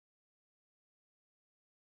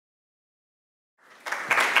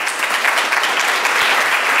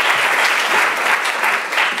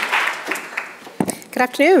Good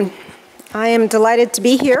afternoon. I am delighted to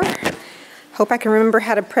be here. Hope I can remember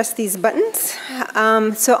how to press these buttons.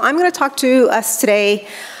 So I'm going to talk to us today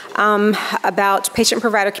about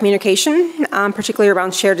patient-provider communication, particularly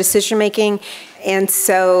around shared decision-making. And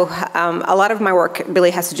so a lot of my work really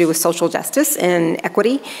has to do with social justice and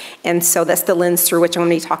equity. And so that's the lens through which I'm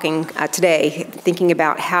going to be talking today, thinking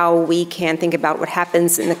about how we can think about what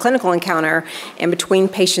happens in the clinical encounter and between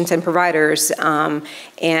patients and providers,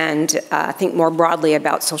 and think more broadly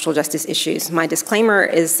about social justice issues. My disclaimer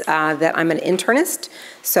is that I'm an internist.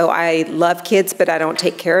 So I love kids, but I don't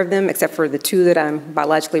take care of them, except for the two that I'm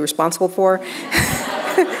biologically responsible for.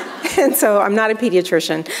 And so I'm not a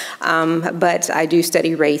pediatrician, but I do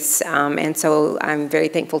study race, and so I'm very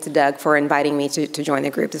thankful to Doug for inviting me to join the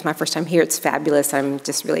group. This is my first time here. It's fabulous. I'm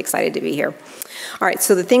just really excited to be here. All right,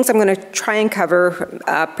 so the things I'm going to try and cover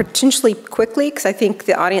potentially quickly, because I think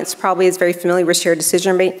the audience probably is very familiar with shared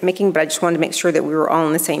decision making, but I just wanted to make sure that we were all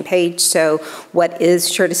on the same page. So what is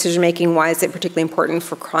shared decision making? Why is it particularly important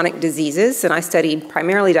for chronic diseases? And I studied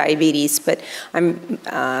primarily diabetes, but I'm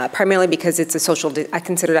primarily because it's a social, I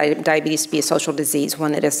consider diabetes to be a social disease,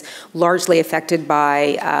 one that is largely affected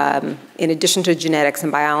by, in addition to genetics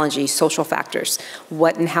and biology, social factors.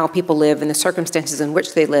 What and how people live and the circumstances in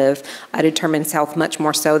which they live determines health much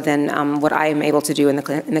more so than what I am able to do in the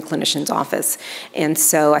clinician's office. And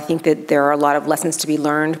so I think that there are a lot of lessons to be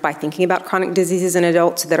learned by thinking about chronic diseases in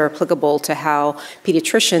adults that are applicable to how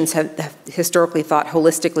pediatricians have historically thought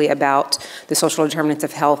holistically about the social determinants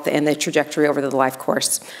of health and the trajectory over the life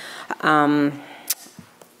course.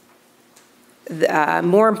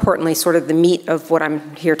 More importantly, sort of the meat of what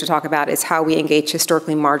I'm here to talk about is how we engage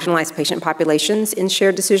historically marginalized patient populations in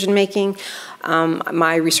shared decision-making.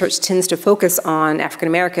 My research tends to focus on African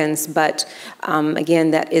Americans, but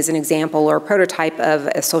again, that is an example or a prototype of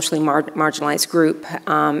a socially marginalized group,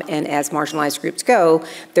 and as marginalized groups go,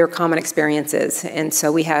 there are common experiences. And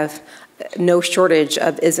so we have no shortage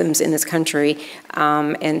of isms in this country,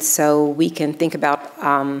 and so we can think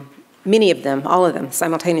about many of them, all of them,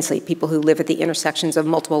 simultaneously, people who live at the intersections of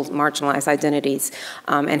multiple marginalized identities,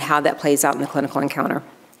 and how that plays out in the clinical encounter.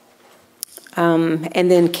 And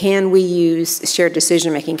then can we use shared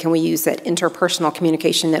decision-making? Can we use that interpersonal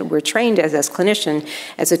communication that we're trained as clinician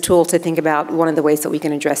as a tool to think about one of the ways that we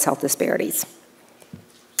can address health disparities?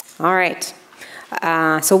 All right.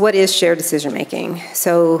 So what is shared decision-making?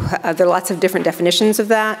 So there are lots of different definitions of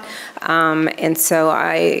that. And so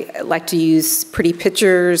I like to use pretty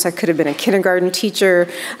pictures. I could have been a kindergarten teacher.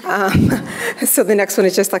 So the next one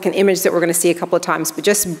is just like an image that we're going to see a couple of times. But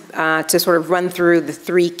just to sort of run through the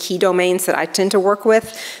three key domains that I tend to work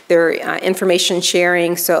with. They're information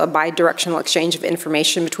sharing, so a bidirectional exchange of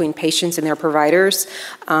information between patients and their providers.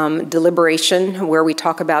 Deliberation, where we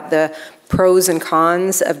talk about the pros and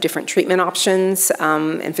cons of different treatment options,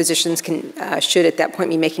 and physicians should at that point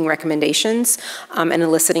be making recommendations and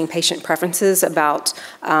eliciting patient preferences about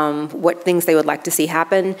what things they would like to see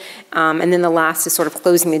happen. And then the last is sort of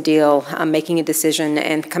closing the deal, making a decision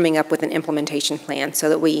and coming up with an implementation plan so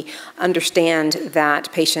that we understand that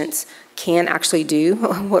patients can actually do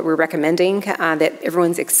what we're recommending, that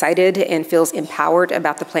everyone's excited and feels empowered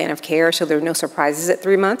about the plan of care so there are no surprises at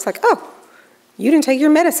 3 months, like, oh, you didn't take your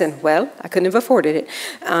medicine. Well, I couldn't have afforded it.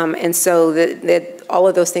 And so that all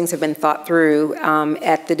of those things have been thought through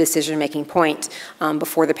at the decision-making point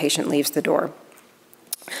before the patient leaves the door.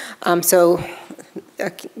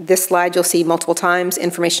 This slide you'll see multiple times: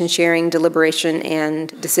 information sharing, deliberation,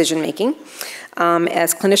 and decision-making.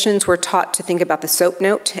 As clinicians, we're taught to think about the SOAP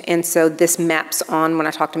note, and so this maps on, when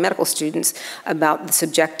I talk to medical students, about the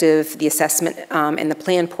subjective, the assessment, and the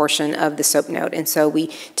plan portion of the SOAP note. And so we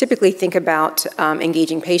typically think about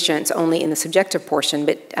engaging patients only in the subjective portion,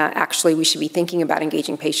 but actually we should be thinking about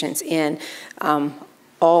engaging patients in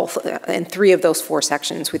in 3 of those 4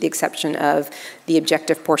 sections, with the exception of the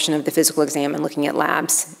objective portion of the physical exam and looking at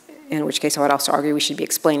labs, in which case I would also argue we should be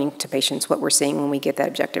explaining to patients what we're seeing when we get that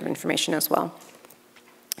objective information as well.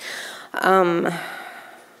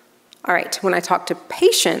 All right, when I talk to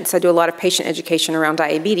patients, I do a lot of patient education around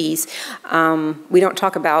diabetes. We don't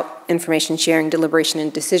talk about information sharing, deliberation,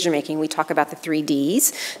 and decision-making. We talk about the 3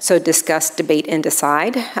 Ds, so discuss, debate, and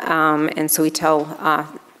decide. And so we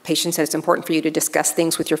tell patients that it's important for you to discuss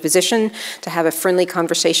things with your physician, to have a friendly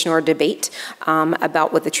conversation or debate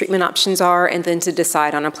about what the treatment options are, and then to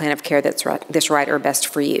decide on a plan of care that's right or best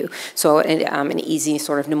for you. So an easy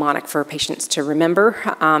sort of mnemonic for patients to remember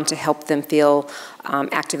to help them feel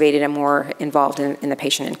activated and more involved in the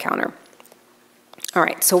patient encounter. All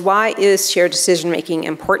right, so why is shared decision-making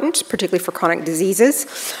important, particularly for chronic diseases?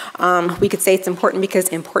 We could say it's important because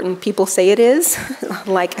important people say it is,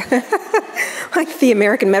 like, like the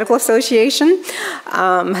American Medical Association,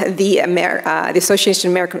 the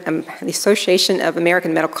Association of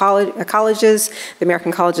American Medical Colleges, the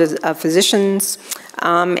American Colleges of Physicians,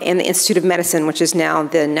 and the Institute of Medicine, which is now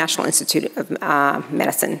the National Institute of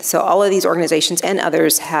Medicine. So all of these organizations and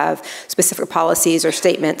others have specific policies or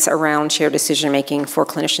statements around shared decision-making for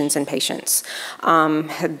clinicians and patients.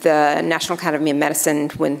 The National Academy of Medicine,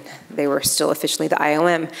 when they were still officially the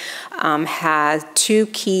IOM, had two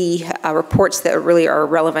key reports that really are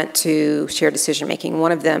relevant to shared decision-making.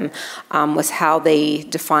 One of them was how they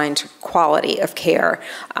defined quality of care,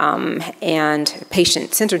 and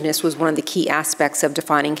patient-centeredness was one of the key aspects of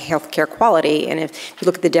defining healthcare quality. And if you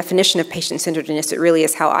look at the definition of patient-centeredness, it really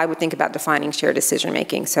is how I would think about defining shared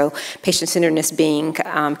decision-making. So patient-centeredness being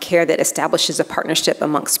care that establishes a partnership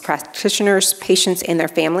amongst practitioners, patients, and their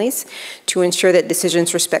families to ensure that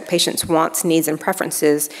decisions respect patients' wants, needs, and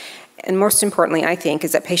preferences. And most importantly, I think,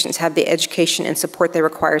 is that patients have the education and support they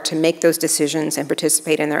require to make those decisions and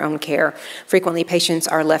participate in their own care. Frequently, patients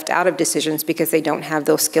are left out of decisions because they don't have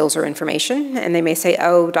those skills or information, and they may say,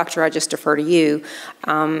 oh, doctor, I just defer to you,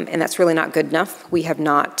 and that's really not good enough. We have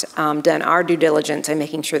not done our due diligence in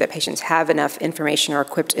making sure that patients have enough information or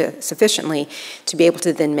equipped sufficiently to be able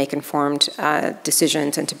to then make informed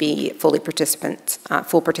decisions and to be full participants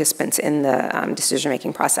in the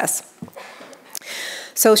decision-making process.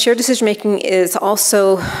 So shared decision-making is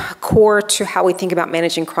also core to how we think about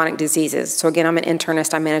managing chronic diseases. So again, I'm an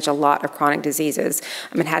internist. I manage a lot of chronic diseases.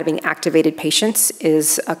 Having activated patients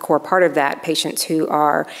is a core part of that. Patients who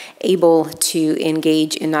are able to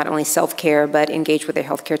engage in not only self-care, but engage with their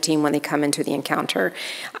healthcare team when they come into the encounter.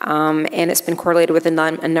 And it's been correlated with a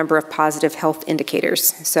number of positive health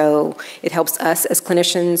indicators. So it helps us as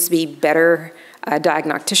clinicians be better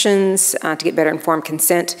diagnosticians, to get better informed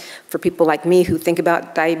consent for people like me who think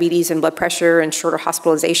about diabetes and blood pressure and shorter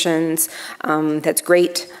hospitalizations. That's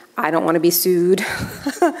great. I don't want to be sued.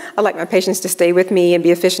 I like my patients to stay with me and be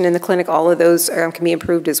efficient in the clinic. All of those can be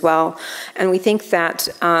improved as well. And we think that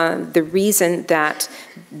the reason that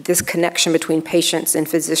this connection between patients and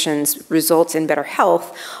physicians results in better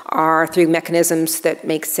health are through mechanisms that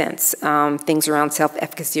make sense. Things around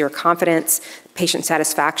self-efficacy or confidence, patient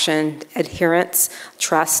satisfaction, adherence,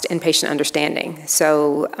 trust, and patient understanding.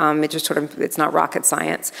 So it's not rocket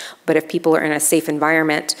science, but if people are in a safe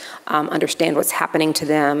environment, understand what's happening to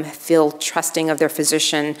them, feel trusting of their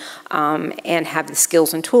physician, and have the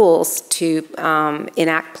skills and tools to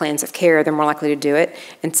enact plans of care, they're more likely to do it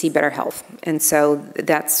and see better health. And so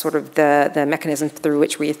that's sort of the mechanism through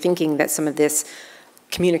which we are thinking that some of this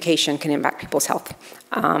communication can impact people's health.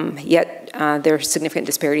 Yet there are significant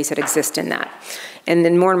disparities that exist in that. And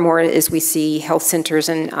then more and more as we see health centers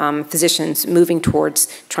and physicians moving towards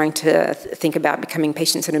trying to think about becoming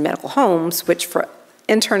patient-centered medical homes, which for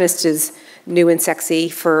internists is new and sexy,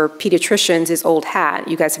 for pediatricians is old hat.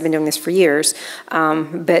 You guys have been doing this for years,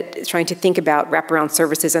 but trying to think about wraparound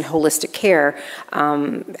services and holistic care,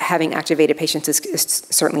 having activated patients is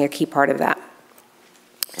certainly a key part of that.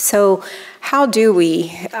 So how do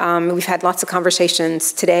we, we've had lots of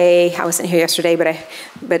conversations today. I wasn't here yesterday,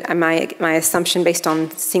 but my assumption based on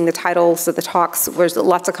seeing the titles of the talks was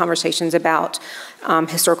lots of conversations about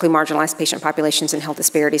historically marginalized patient populations and health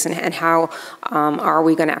disparities, and how are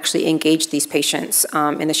we going to actually engage these patients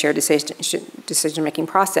in the shared decision-making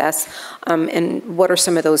process, and what are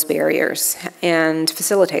some of those barriers and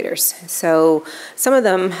facilitators. So some of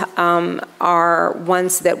them are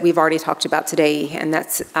ones that we've already talked about today, and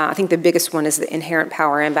that's, I think the biggest one is the inherent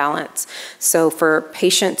power imbalance. So for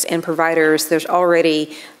patients and providers, there's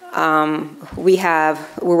already we're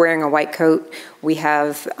wearing a white coat. We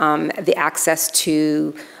have the access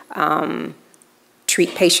to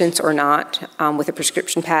treat patients or not with a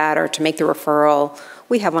prescription pad or to make the referral.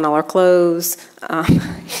 We have on all our clothes.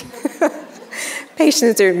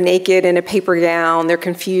 Patients are naked in a paper gown. They're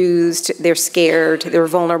confused. They're scared. They're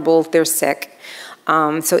vulnerable. They're sick.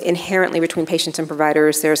 So inherently between patients and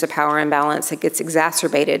providers, there's a power imbalance that gets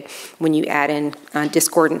exacerbated when you add in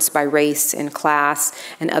discordance by race and class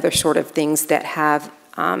and other sort of things that have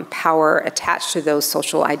power attached to those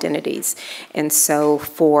social identities. And so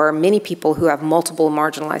for many people who have multiple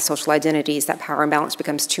marginalized social identities, that power imbalance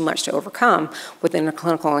becomes too much to overcome within a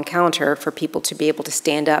clinical encounter for people to be able to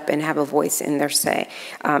stand up and have a voice in their say,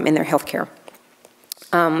 in their healthcare.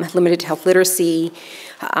 Limited health literacy,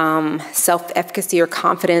 self-efficacy or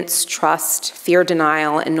confidence, trust, fear,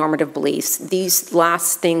 denial, and normative beliefs. These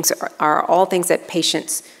last things are all things that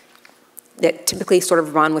patients that typically sort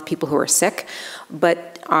of run with people who are sick,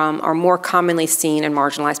 but are more commonly seen in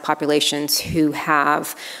marginalized populations who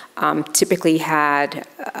have typically had,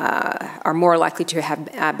 are more likely to have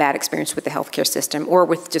a bad experience with the healthcare system or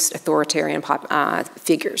with just authoritarian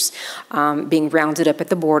figures, being rounded up at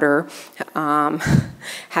the border,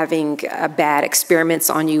 having bad experiments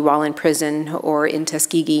on you while in prison or in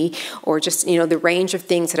Tuskegee, or just, the range of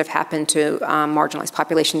things that have happened to marginalized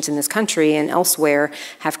populations in this country and elsewhere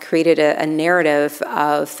have created a narrative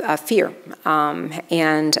of fear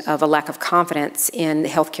and of a lack of confidence in the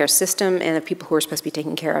healthcare system and the people who are supposed to be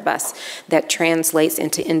taking care of us. That translates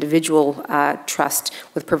into individual trust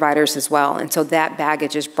with providers as well. And so that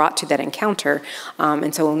baggage is brought to that encounter.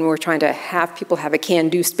 And so when we're trying to have people have a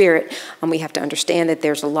can-do spirit, we have to understand that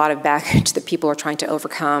there's a lot of baggage that people are trying to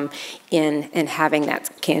overcome in having that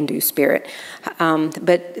can-do spirit.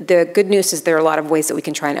 But the good news is there are a lot of ways that we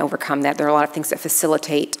can try and overcome that. There are a lot of things that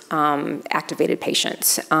facilitate activated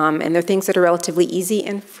patients. And there are things that are relatively easy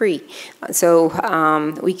and free. So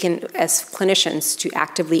we can, as clinicians, to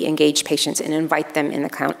actively engage patients and invite them in the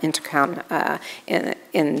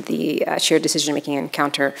shared decision-making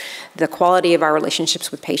encounter. The quality of our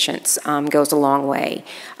relationships with patients goes a long way.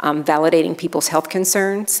 Validating people's health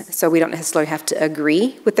concerns, so we don't necessarily have to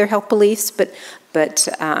agree with their health beliefs, but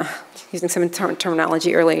using some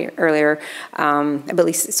terminology earlier, at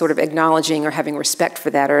least sort of acknowledging or having respect for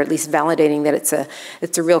that, or at least validating that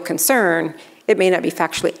it's a real concern. It may not be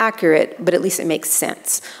factually accurate, but at least it makes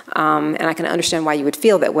sense. And I can understand why you would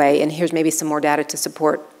feel that way, and here's maybe some more data to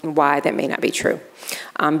support why that may not be true.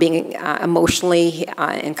 Being emotionally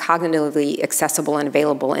and cognitively accessible and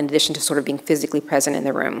available in addition to sort of being physically present in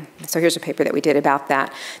the room. So here's a paper that we did about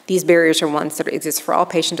that. These barriers are ones that exist for all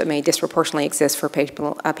patients but may disproportionately exist for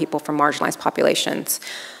people from marginalized populations.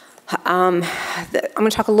 I'm going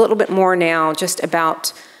to talk a little bit more now just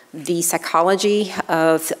about the psychology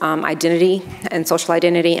of identity and social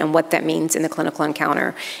identity and what that means in the clinical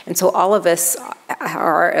encounter. And so all of us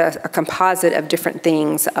are a composite of different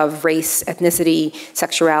things of race, ethnicity,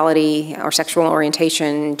 sexuality or sexual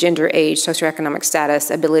orientation, gender, age, socioeconomic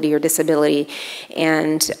status, ability or disability.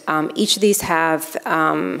 And each of these have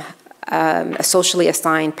a socially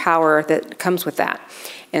assigned power that comes with that.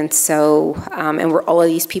 And so, and we're all of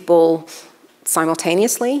these people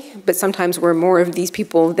simultaneously, but sometimes we're more of these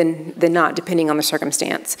people than not, depending on the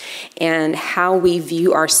circumstance. And how we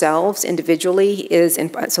view ourselves individually is,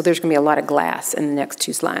 so there's going to be a lot of glass in the next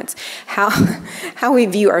two slides. How we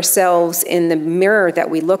view ourselves in the mirror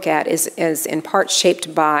that we look at is in part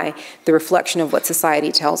shaped by the reflection of what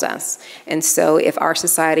society tells us. And so if our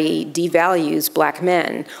society devalues Black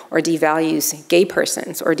men, or devalues gay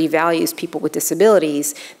persons, or devalues people with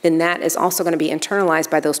disabilities, then that is also going to be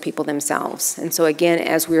internalized by those people themselves. And so again,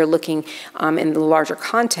 as we are looking in the larger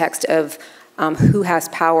context of who has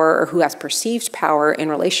power or who has perceived power in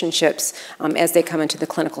relationships as they come into the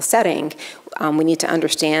clinical setting, we need to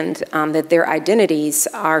understand that their identities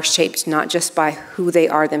are shaped not just by who they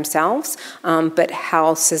are themselves, but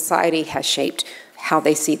how society has shaped how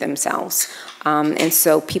they see themselves. And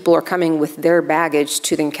so people are coming with their baggage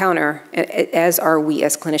to the encounter, as are we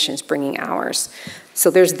as clinicians bringing ours.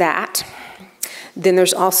 So there's that. Then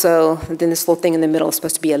there's also, this little thing in the middle is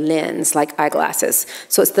supposed to be a lens, like eyeglasses.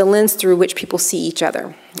 So it's the lens through which people see each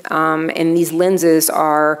other. And these lenses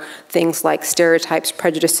are things like stereotypes,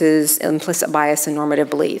 prejudices, implicit bias, and normative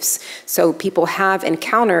beliefs. So people have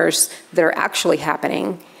encounters that are actually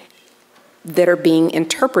happening that are being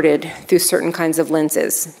interpreted through certain kinds of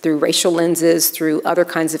lenses, through racial lenses, through other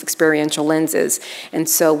kinds of experiential lenses. And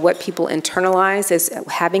so what people internalize as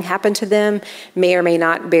having happened to them may or may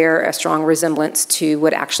not bear a strong resemblance to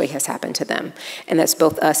what actually has happened to them. And that's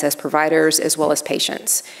both us as providers as well as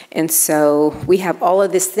patients. And so we have all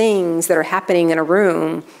of these things that are happening in a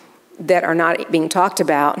room that are not being talked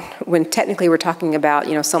about when technically we're talking about,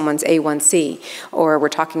 someone's A1C, or we're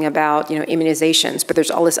talking about, immunizations, but there's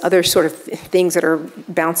all this other sort of things that are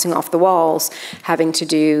bouncing off the walls having to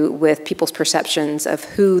do with people's perceptions of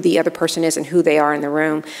who the other person is and who they are in the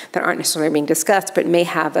room that aren't necessarily being discussed, but may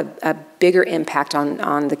have a bigger impact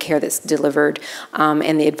on the care that's delivered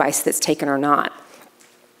and the advice that's taken or not.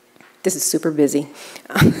 This is super busy.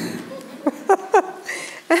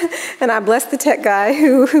 And I bless the tech guy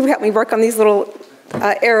who helped me work on these little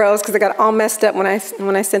arrows because I got all messed up when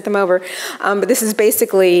I sent them over. But this is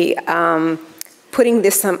basically putting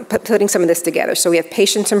some of this together. So we have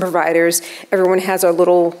patients and providers. Everyone has a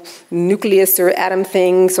little nucleus or atom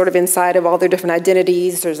thing sort of inside of all their different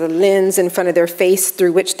identities. There's a lens in front of their face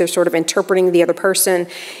through which they're sort of interpreting the other person.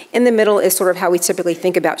 In the middle is sort of how we typically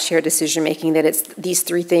think about shared decision making, that it's these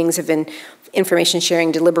three things of information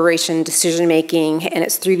sharing, deliberation, decision making, and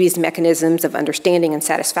it's through these mechanisms of understanding and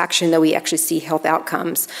satisfaction that we actually see health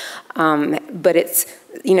outcomes. But it's,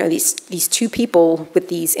 you know, these two people with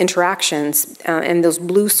these interactions, and those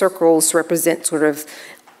blue circles represent sort of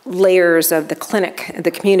layers of the clinic, the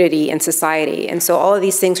community, and society. And so all of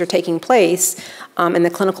these things are taking place in the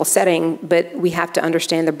clinical setting, but we have to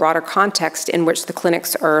understand the broader context in which the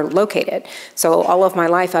clinics are located. So all of my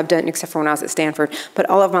life I've done, except for when I was at Stanford, but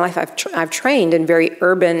all of my life I've trained in very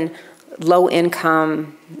urban,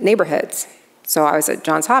 low-income neighborhoods. So I was at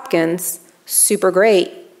Johns Hopkins, super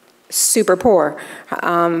great, super poor.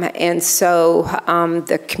 And so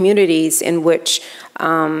the communities in which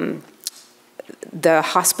the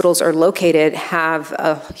hospitals are located have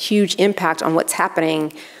a huge impact on what's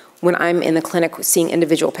happening when I'm in the clinic seeing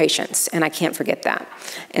individual patients, and I can't forget that.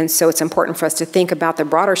 And so it's important for us to think about the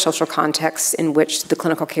broader social context in which the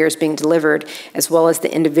clinical care is being delivered, as well as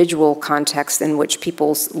the individual context in which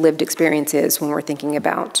people's lived experience is when we're thinking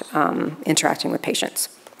about interacting with patients.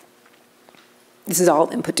 This is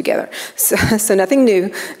all input together. So nothing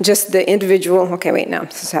new, just the individual. Okay, wait, now,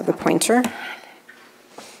 let's have the pointer.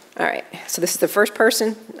 All right, so this is the first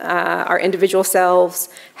person, our individual selves,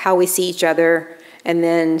 how we see each other, and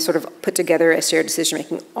then sort of put together as shared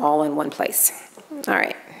decision-making all in one place. All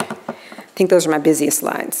right, I think those are my busiest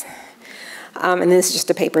slides. And this is just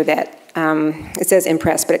a paper that, it says in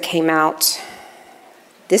press, but it came out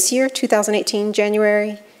this year, 2018,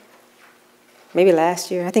 January, maybe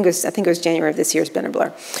last year. I think it was January of this year. It's been a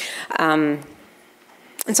blur.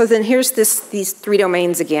 And so then here's these three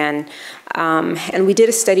domains again. And we did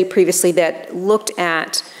a study previously that looked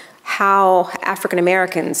at how African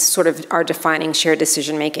Americans sort of are defining shared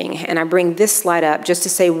decision making. And I bring this slide up just to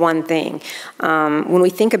say one thing. When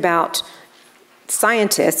we think about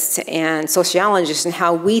scientists and sociologists and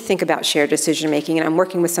how we think about shared decision making, and I'm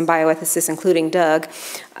working with some bioethicists, including Doug,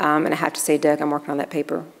 and I have to say, Doug, I'm working on that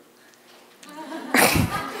paper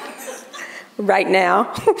right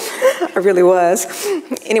now. I really was.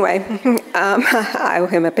 Anyway, I owe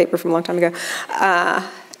him a paper from a long time ago.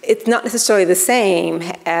 It's not necessarily the same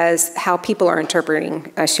as how people are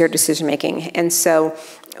interpreting shared decision making. And so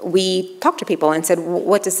we talked to people and said,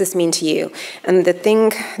 what does this mean to you? And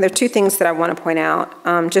there are two things that I want to point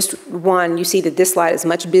out. Just one, you see that this slide is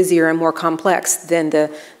much busier and more complex than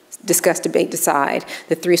the discuss, debate, decide,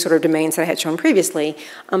 the three sort of domains that I had shown previously.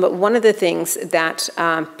 But one of the things that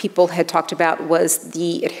people had talked about was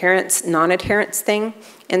the adherence, non-adherence thing.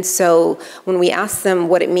 And so when we asked them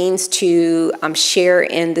what it means to share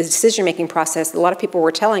in the decision-making process, a lot of people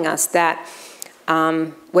were telling us that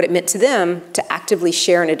what it meant to them to actively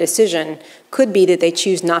share in a decision could be that they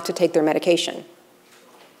choose not to take their medication.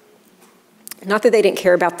 Not that they didn't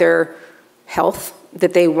care about their health,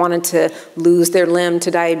 that they wanted to lose their limb to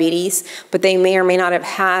diabetes, but they may or may not have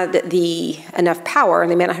had enough power, and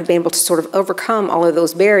they may not have been able to sort of overcome all of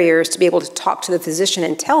those barriers to be able to talk to the physician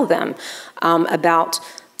and tell them about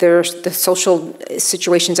the social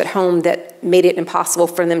situations at home that made it impossible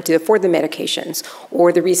for them to afford the medications,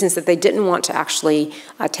 or the reasons that they didn't want to actually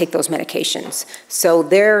take those medications. So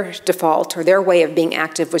their default or their way of being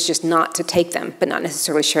active was just not to take them, but not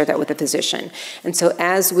necessarily share that with the physician. And so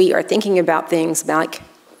as we are thinking about things like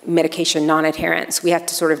medication non-adherence, we have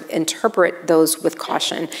to sort of interpret those with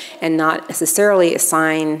caution and not necessarily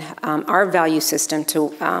assign our value system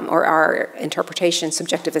to, or our interpretation,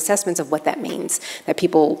 subjective assessments of what that means, that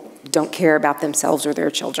people don't care about themselves or their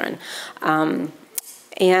children. Lots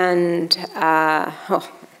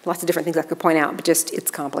of different things I could point out, but just it's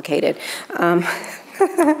complicated. And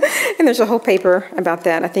there's a whole paper about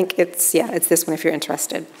that. I think it's this one if you're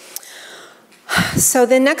interested. So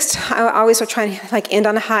then next, I always will try to end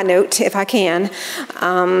on a high note if I can.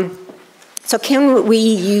 So can we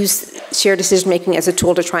use shared decision-making as a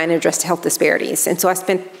tool to try and address health disparities? And so I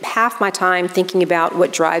spent half my time thinking about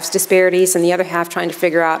what drives disparities and the other half trying to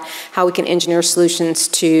figure out how we can engineer solutions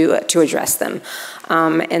to address them.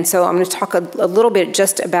 And so I'm going to talk a little bit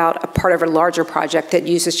just about a part of a larger project that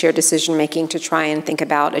uses shared decision-making to try and think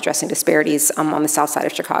about addressing disparities on the south side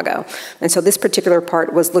of Chicago. And so this particular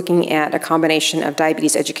part was looking at a combination of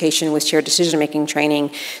diabetes education with shared decision-making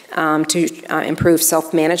training to improve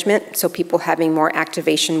self-management, so people having more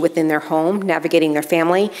activation within their home, navigating their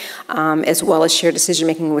family, as well as shared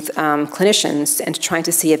decision-making with clinicians, and trying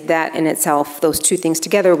to see if that in itself, those two things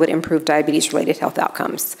together, would improve diabetes-related health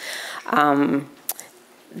outcomes.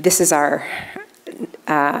 this is our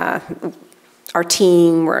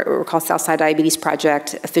team. We're called Southside Diabetes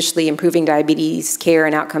Project, officially improving diabetes care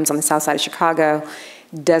and outcomes on the south side of Chicago.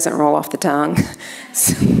 Doesn't roll off the tongue.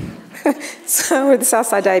 So we're the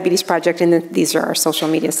Southside Diabetes Project, and these are our social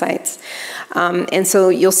media sites. And so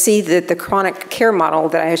you'll see that the chronic care model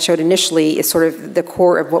that I showed initially is sort of the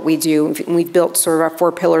core of what we do. We've built sort of our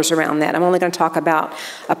 4 pillars around that. I'm only going to talk about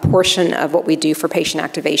a portion of what we do for patient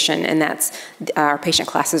activation, and that's our patient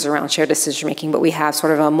classes around shared decision making, but we have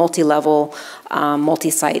sort of a multi-level,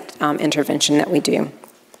 multi-site intervention that we do.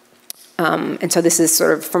 And so this is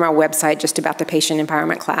sort of from our website, just about the patient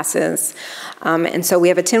empowerment classes. And so we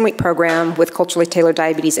have a 10-week program with culturally tailored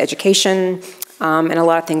diabetes education and a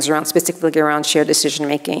lot of things around, specifically around shared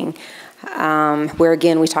decision-making, where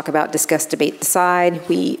again, we talk about discuss, debate, decide.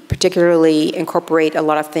 We particularly incorporate a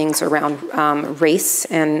lot of things around race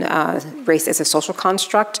and race as a social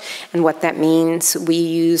construct and what that means. We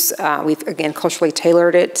use, we've again culturally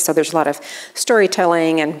tailored it, so there's a lot of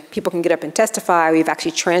storytelling and people can get up and testify. We've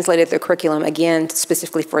actually translated the curriculum again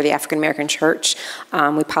specifically for the African American church.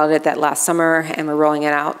 We piloted that last summer and we're rolling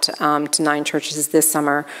it out to 9 churches this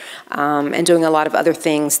summer and doing a lot of other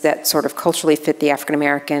things that sort of culturally fit the African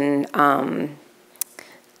American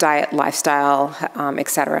diet, lifestyle,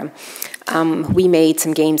 etc. We made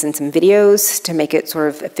some games and some videos to make it sort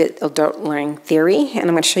of fit adult learning theory, and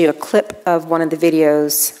I'm going to show you a clip of one of the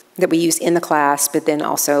videos that we use in the class, but then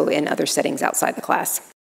also in other settings outside the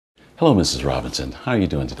class. Hello, Mrs. Robinson. How are you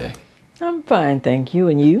doing today? I'm fine, thank you.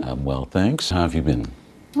 And you? I'm well, thanks. How have you been?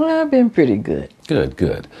 Well, I've been pretty good. Good,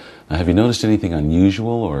 good. Now, have you noticed anything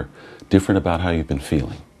unusual or different about how you've been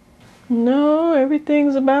feeling? No,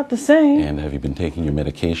 everything's about the same. And have you been taking your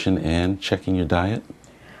medication and checking your diet?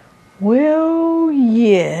 Well,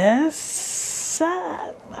 yes.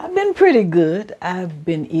 I've been pretty good. I've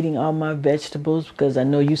been eating all my vegetables because I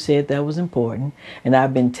know you said that was important. And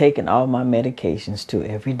I've been taking all my medications too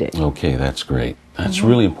every day. Okay, that's great. That's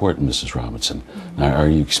really important, Mrs. Robinson. Now, are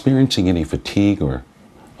you experiencing any fatigue or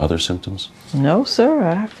other symptoms? No, sir.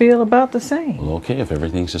 I feel about the same. Well, okay, if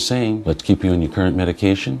everything's the same, let's keep you on your current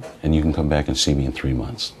medication, and you can come back and see me in 3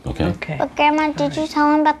 months, okay? Okay. But Grandma, did you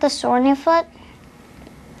tell him about the sore in your foot?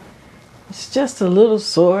 It's just a little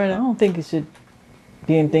sore, and I don't think it should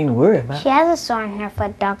be anything to worry about. She has a sore in her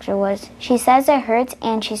foot, Dr. Woods. She says it hurts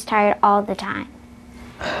and she's tired all the time.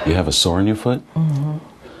 You have a sore in your foot? Mm-hmm.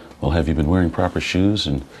 Well, have you been wearing proper shoes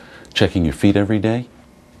and checking your feet every day?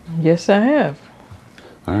 Yes, I have.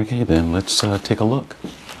 Okay, then let's take a look,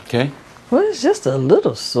 okay? Well, it's just a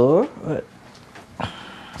little sore, but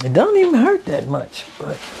it don't even hurt that much,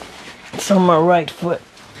 but it's on my right foot.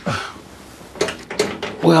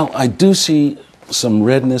 Well, I do see some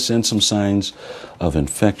redness and some signs of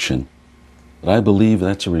infection, but I believe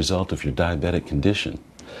that's a result of your diabetic condition.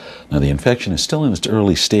 Now, the infection is still in its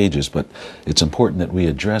early stages, but it's important that we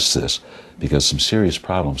address this because some serious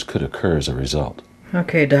problems could occur as a result.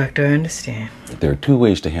 Okay, doctor, I understand. There are 2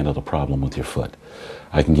 ways to handle the problem with your foot.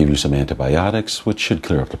 I can give you some antibiotics, which should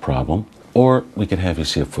clear up the problem, or we can have you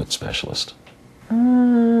see a foot specialist.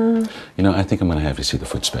 You know, I think I'm going to have you see the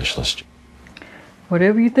foot specialist.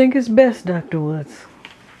 Whatever you think is best, Dr. Woods.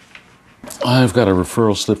 I've got a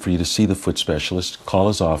referral slip for you to see the foot specialist. Call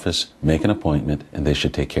his office, make an appointment, and they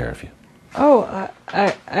should take care of you. Oh,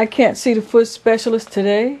 I can't see the foot specialist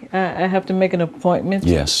today. I have to make an appointment.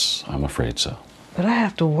 Yes, I'm afraid so. But I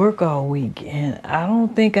have to work all week, and I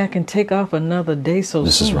don't think I can take off another day so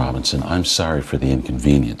soon. Mrs. Robinson, I'm sorry for the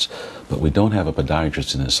inconvenience, but we don't have a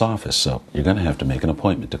podiatrist in this office, so you're going to have to make an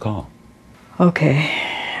appointment to call. Okay,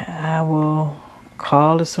 I will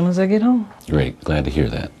call as soon as I get home. Great, glad to hear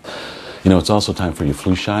that. You know, it's also time for your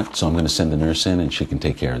flu shot, so I'm going to send the nurse in and she can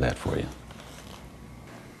take care of that for you.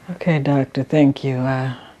 Okay, doctor, thank you. You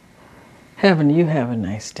have a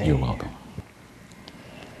nice day. You're welcome.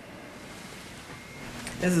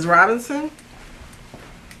 Mrs. Robinson?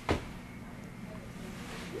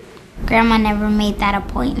 Grandma never made that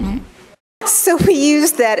appointment. So we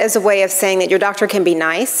use that as a way of saying that your doctor can be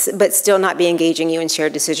nice, but still not be engaging you in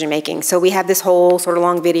shared decision making. So we have this whole sort of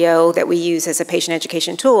long video that we use as a patient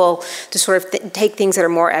education tool to sort of take things that are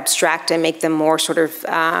more abstract and make them more sort of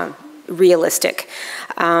realistic.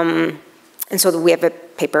 And so we have a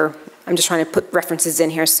paper. I'm just trying to put references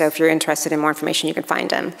in here, so if you're interested in more information, you can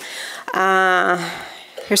find them.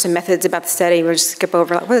 Here's some methods about the study. We'll just skip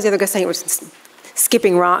over. What was the other guy saying? It was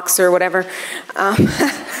skipping rocks or whatever.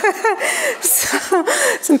 So,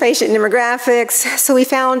 some patient demographics. So we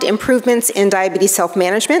found improvements in diabetes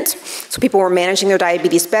self-management. So people were managing their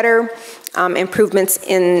diabetes better. improvements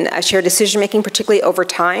in shared decision-making, particularly over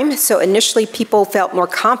time. So initially, people felt more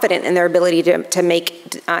confident in their ability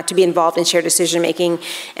to be involved in shared decision-making.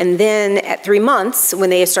 And then at 3 months, when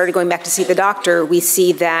they started going back to see the doctor, we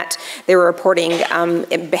see that they were reporting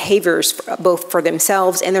behaviors both for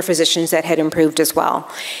themselves and their physicians that had improved as well.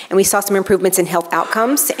 And we saw some improvements in health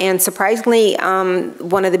outcomes. And surprisingly,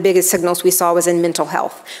 one of the biggest signals we saw was in mental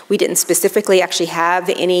health. We didn't specifically actually have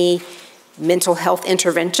any mental health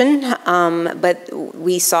intervention, but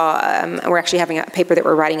we saw, we're actually having a paper that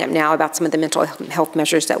we're writing up now about some of the mental health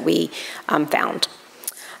measures that we found.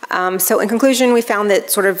 So in conclusion, we found that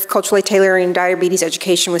sort of culturally tailoring diabetes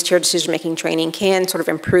education with shared decision-making training can sort of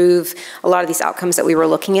improve a lot of these outcomes that we were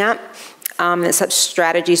looking at. That such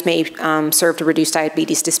strategies may serve to reduce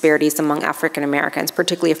diabetes disparities among African Americans,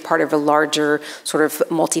 particularly if part of a larger sort of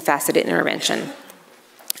multifaceted intervention.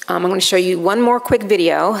 I'm going to show you one more quick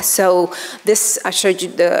video. So this, I showed you,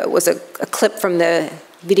 was a clip from the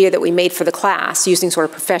video that we made for the class using sort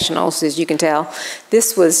of professionals, as you can tell.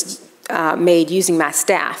 This was made using my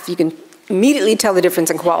staff. You can immediately tell the difference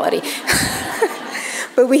in quality.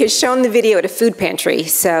 But we had shown the video at a food pantry.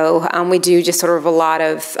 So we do just sort of a lot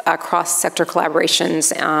of cross-sector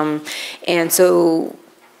collaborations. And so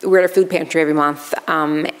we're at a food pantry every month,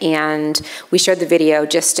 and we showed the video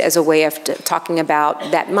just as a way of talking about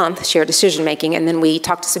that month, shared decision-making, and then we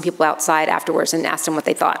talked to some people outside afterwards and asked them what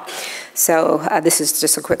they thought. So this is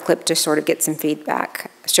just a quick clip to sort of get some feedback,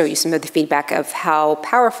 show you some of the feedback of how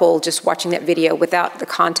powerful just watching that video without the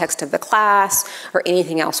context of the class or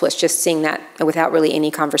anything else was, just seeing that without really any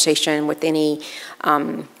conversation, with any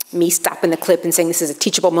me stopping the clip and saying this is a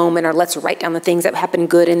teachable moment or let's write down the things that happened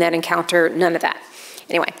good in that encounter, none of that.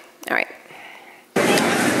 Anyway, all right.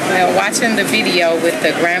 Well, watching the video with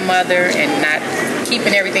the grandmother and not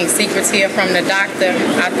keeping everything secretive from the doctor,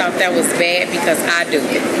 I thought that was bad because I do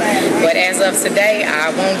it. But as of today,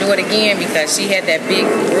 I won't do it again because she had that big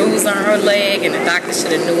bruise on her leg and the doctor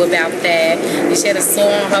should have knew about that. And she had a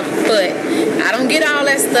sore on her foot. I don't get all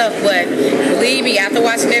that stuff, but believe me, after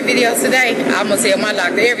watching that video today, I'm going to tell my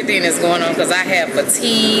doctor everything that's going on because I have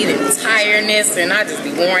fatigue and tiredness and I just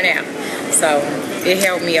be worn out. So it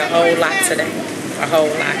helped me a whole lot today, a whole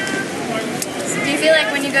lot. So do you feel like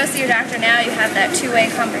when you go see your doctor now, you have that two-way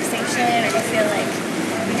conversation, or do you feel like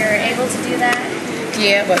you're able to do that?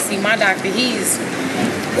 Yeah, but see, my doctor,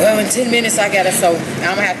 well, in 10 minutes I got it, so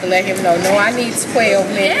I'm going to have to let him know, no, I need 12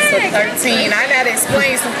 minutes or 13. I got to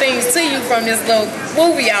explain some things to you from this little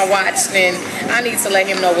movie I watched, and I need to let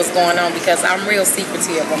him know what's going on because I'm real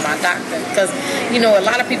secretive with my doctor because, you know, a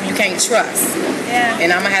lot of people you can't trust. Yeah.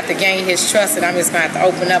 And I'm going to have to gain his trust, and I'm just going to have to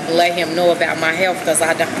open up and let him know about my health because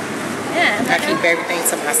I don't. Yeah. I keep everything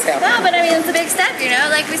to myself. No, but I mean, it's a big step, you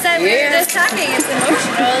know? Like we said, we were just talking, it's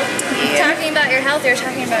emotional. Talking about your health, you're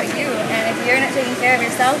talking about you. And if you're not taking care of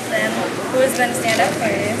yourself, then who is going to stand up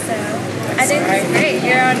for you? So I think it's great.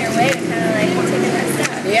 You're on your way to kind of like taking that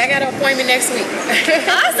step. Yeah, I got an appointment next week.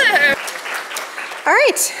 Awesome. All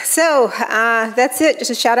right, so that's it.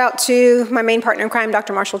 Just a shout out to my main partner in crime,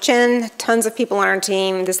 Dr. Marshall Chin. Tons of people on our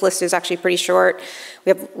team. This list is actually pretty short.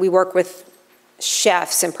 We work with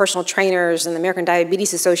chefs and personal trainers and the American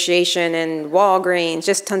Diabetes Association and Walgreens,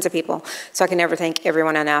 just tons of people. So I can never thank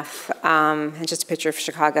everyone enough. And just a picture of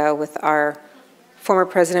Chicago with our former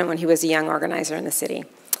president when he was a young organizer in the city.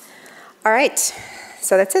 All right,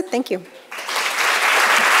 so that's it. Thank you.